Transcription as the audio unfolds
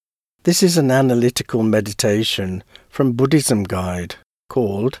This is an analytical meditation from Buddhism Guide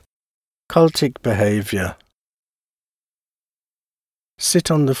called Cultic Behavior. Sit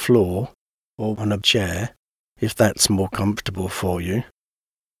on the floor or on a chair if that's more comfortable for you.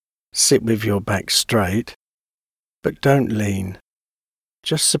 Sit with your back straight, but don't lean.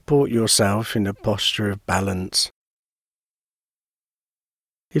 Just support yourself in a posture of balance.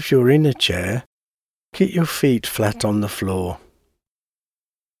 If you're in a chair, keep your feet flat on the floor.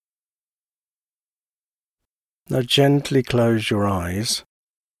 Now gently close your eyes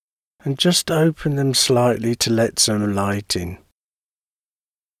and just open them slightly to let some light in.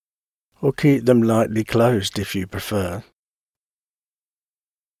 Or keep them lightly closed if you prefer.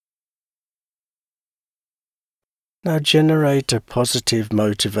 Now generate a positive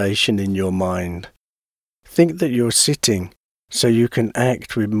motivation in your mind. Think that you're sitting so you can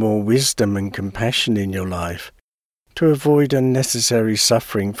act with more wisdom and compassion in your life to avoid unnecessary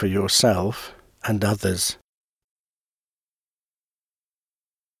suffering for yourself and others.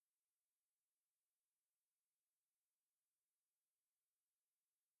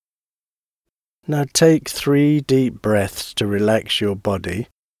 Now take 3 deep breaths to relax your body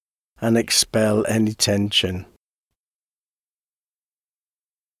and expel any tension.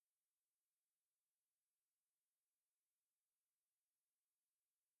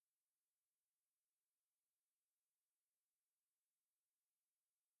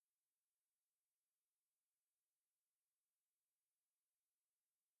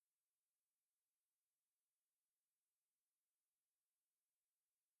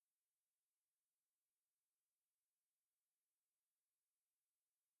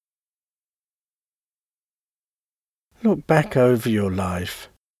 Look back over your life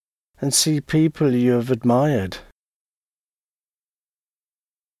and see people you have admired.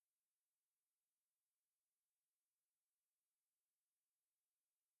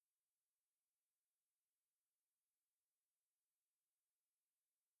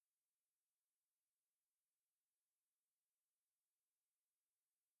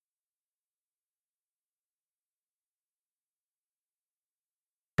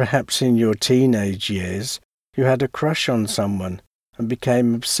 Perhaps in your teenage years you had a crush on someone and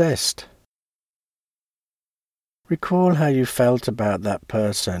became obsessed. Recall how you felt about that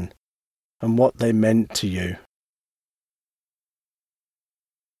person and what they meant to you.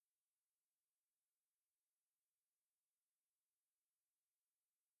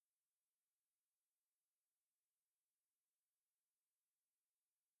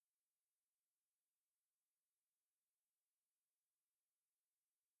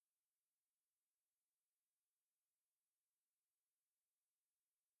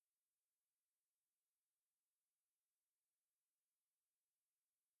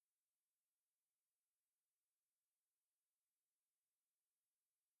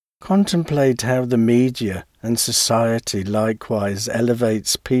 Contemplate how the media and society likewise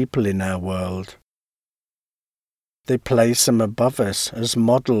elevates people in our world. They place them above us as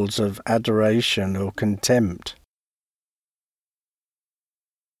models of adoration or contempt.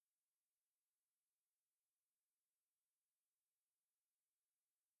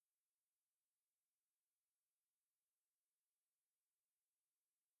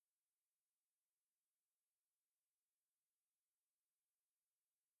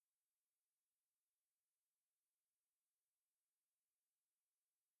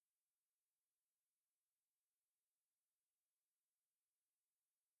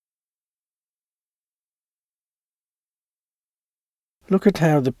 Look at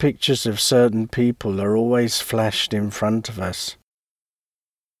how the pictures of certain people are always flashed in front of us.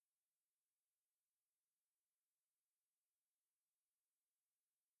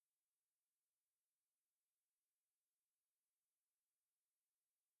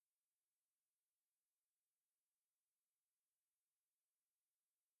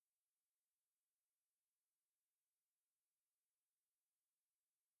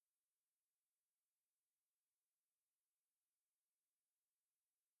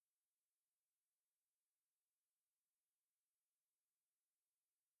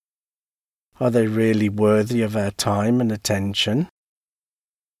 Are they really worthy of our time and attention?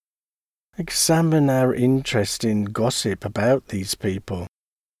 Examine our interest in gossip about these people.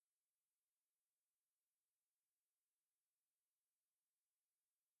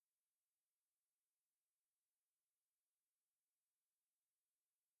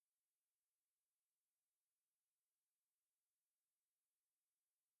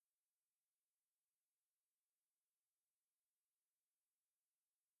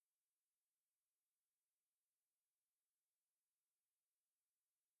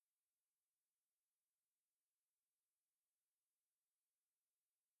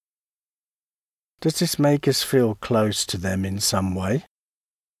 Does this make us feel close to them in some way?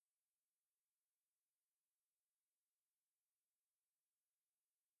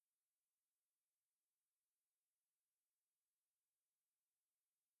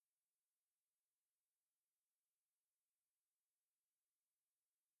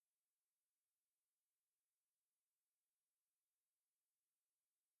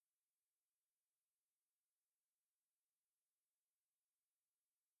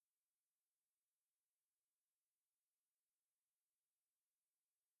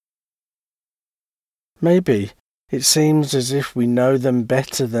 Maybe it seems as if we know them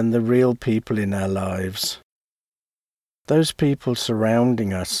better than the real people in our lives, those people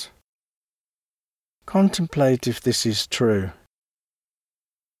surrounding us. Contemplate if this is true.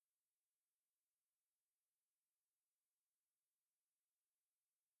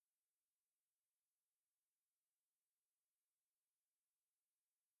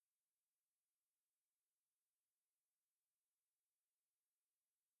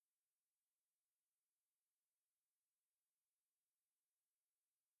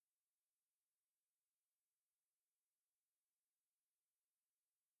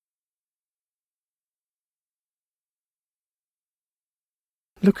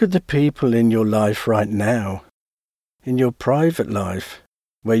 Look at the people in your life right now, in your private life,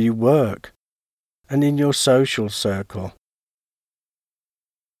 where you work, and in your social circle.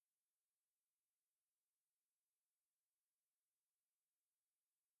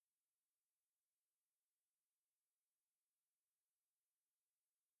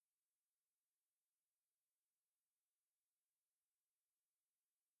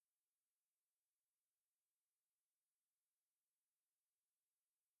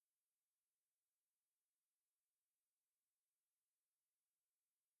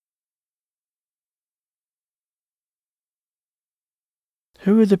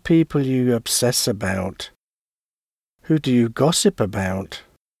 Who are the people you obsess about? Who do you gossip about?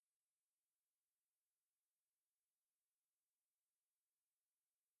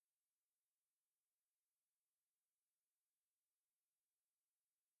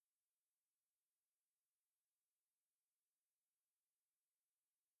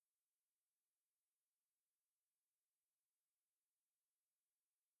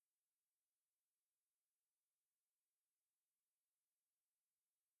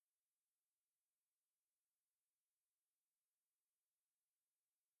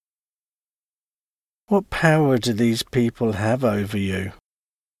 What power do these people have over you?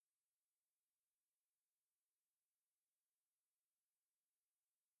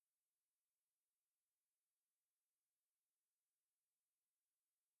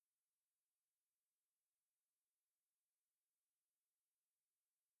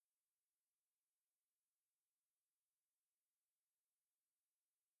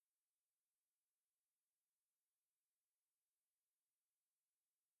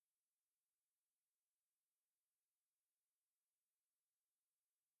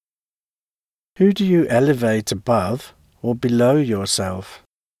 Who do you elevate above or below yourself?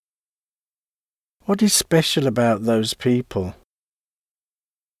 What is special about those people?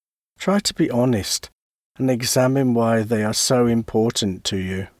 Try to be honest and examine why they are so important to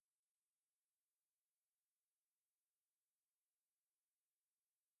you.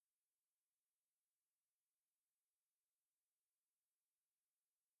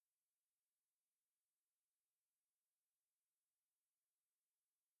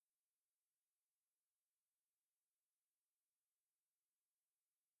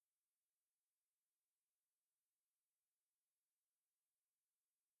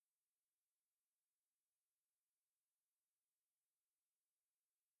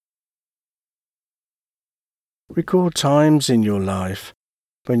 Recall times in your life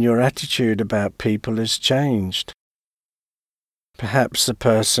when your attitude about people has changed. Perhaps the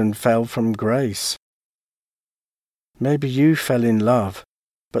person fell from grace. Maybe you fell in love,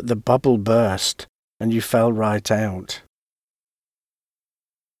 but the bubble burst and you fell right out.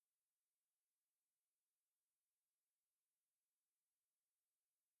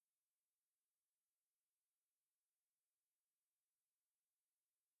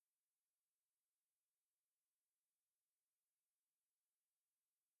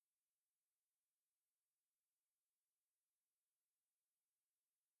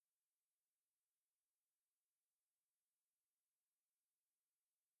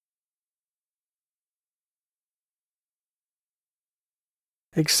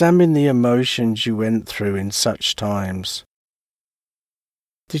 Examine the emotions you went through in such times.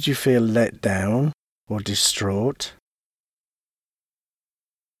 Did you feel let down or distraught?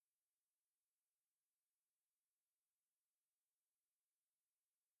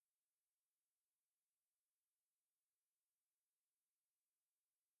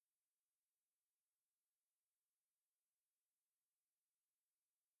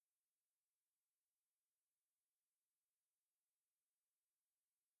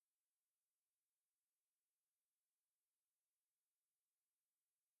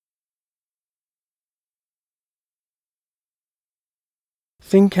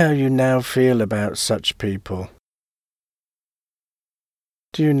 Think how you now feel about such people.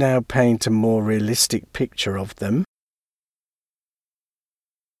 Do you now paint a more realistic picture of them?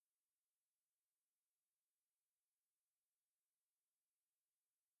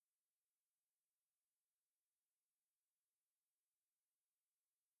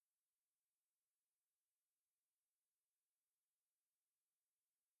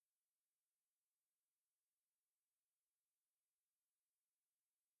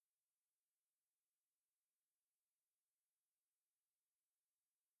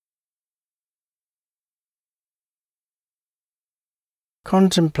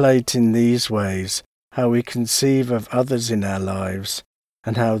 Contemplate in these ways how we conceive of others in our lives,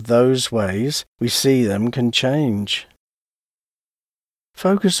 and how those ways we see them can change.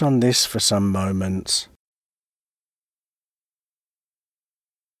 Focus on this for some moments.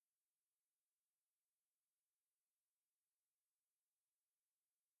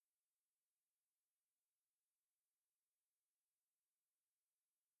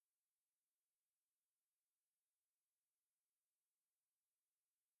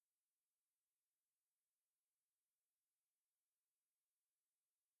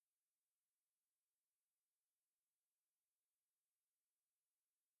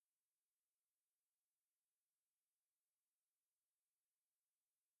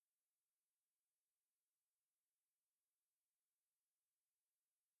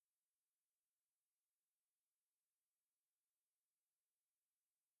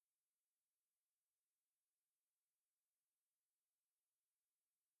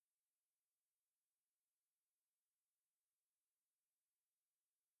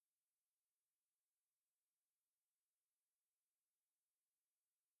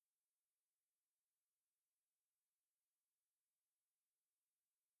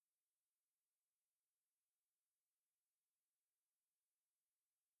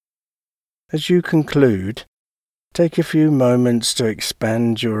 As you conclude, take a few moments to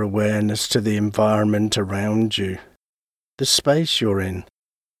expand your awareness to the environment around you, the space you're in.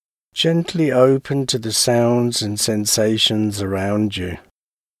 Gently open to the sounds and sensations around you.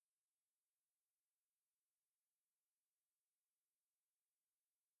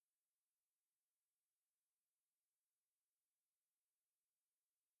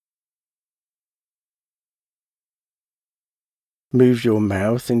 Move your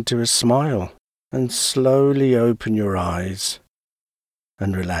mouth into a smile and slowly open your eyes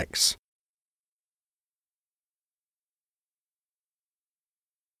and relax.